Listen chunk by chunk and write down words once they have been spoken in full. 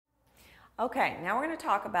Okay, now we're going to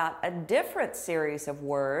talk about a different series of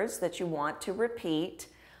words that you want to repeat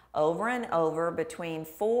over and over between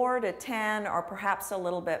 4 to 10 or perhaps a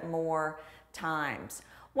little bit more times.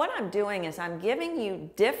 What I'm doing is I'm giving you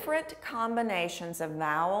different combinations of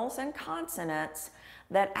vowels and consonants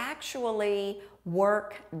that actually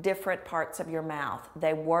work different parts of your mouth.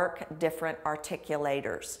 They work different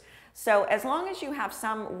articulators. So as long as you have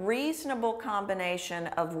some reasonable combination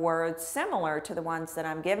of words similar to the ones that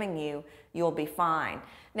I'm giving you, you'll be fine.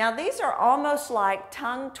 Now these are almost like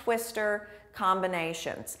tongue twister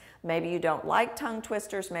combinations. Maybe you don't like tongue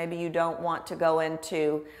twisters, maybe you don't want to go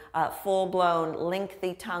into full-blown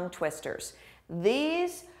lengthy tongue twisters.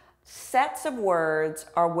 These sets of words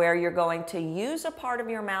are where you're going to use a part of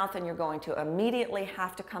your mouth and you're going to immediately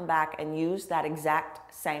have to come back and use that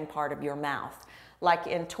exact same part of your mouth. Like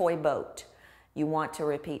in toy boat. You want to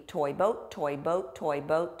repeat toy boat, toy boat, toy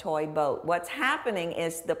boat, toy boat. What's happening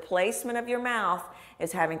is the placement of your mouth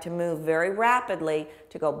is having to move very rapidly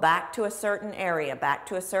to go back to a certain area, back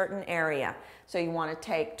to a certain area. So you want to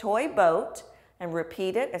take toy boat and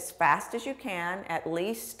repeat it as fast as you can, at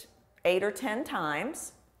least 8 or 10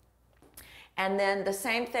 times. And then the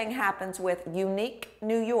same thing happens with unique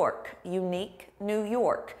New York, unique New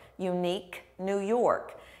York, unique New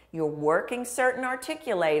York. You're working certain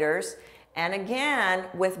articulators, and again,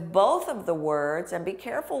 with both of the words, and be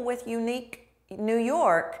careful with unique New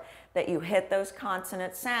York that you hit those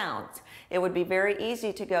consonant sounds. It would be very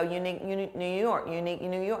easy to go unique New York, unique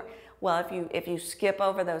New York. Well, if you skip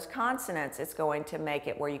over those consonants, it's going to make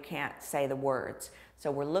it where you can't say the words.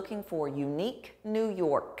 So we're looking for unique New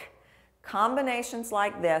York. Combinations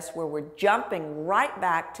like this where we're jumping right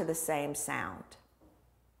back to the same sound.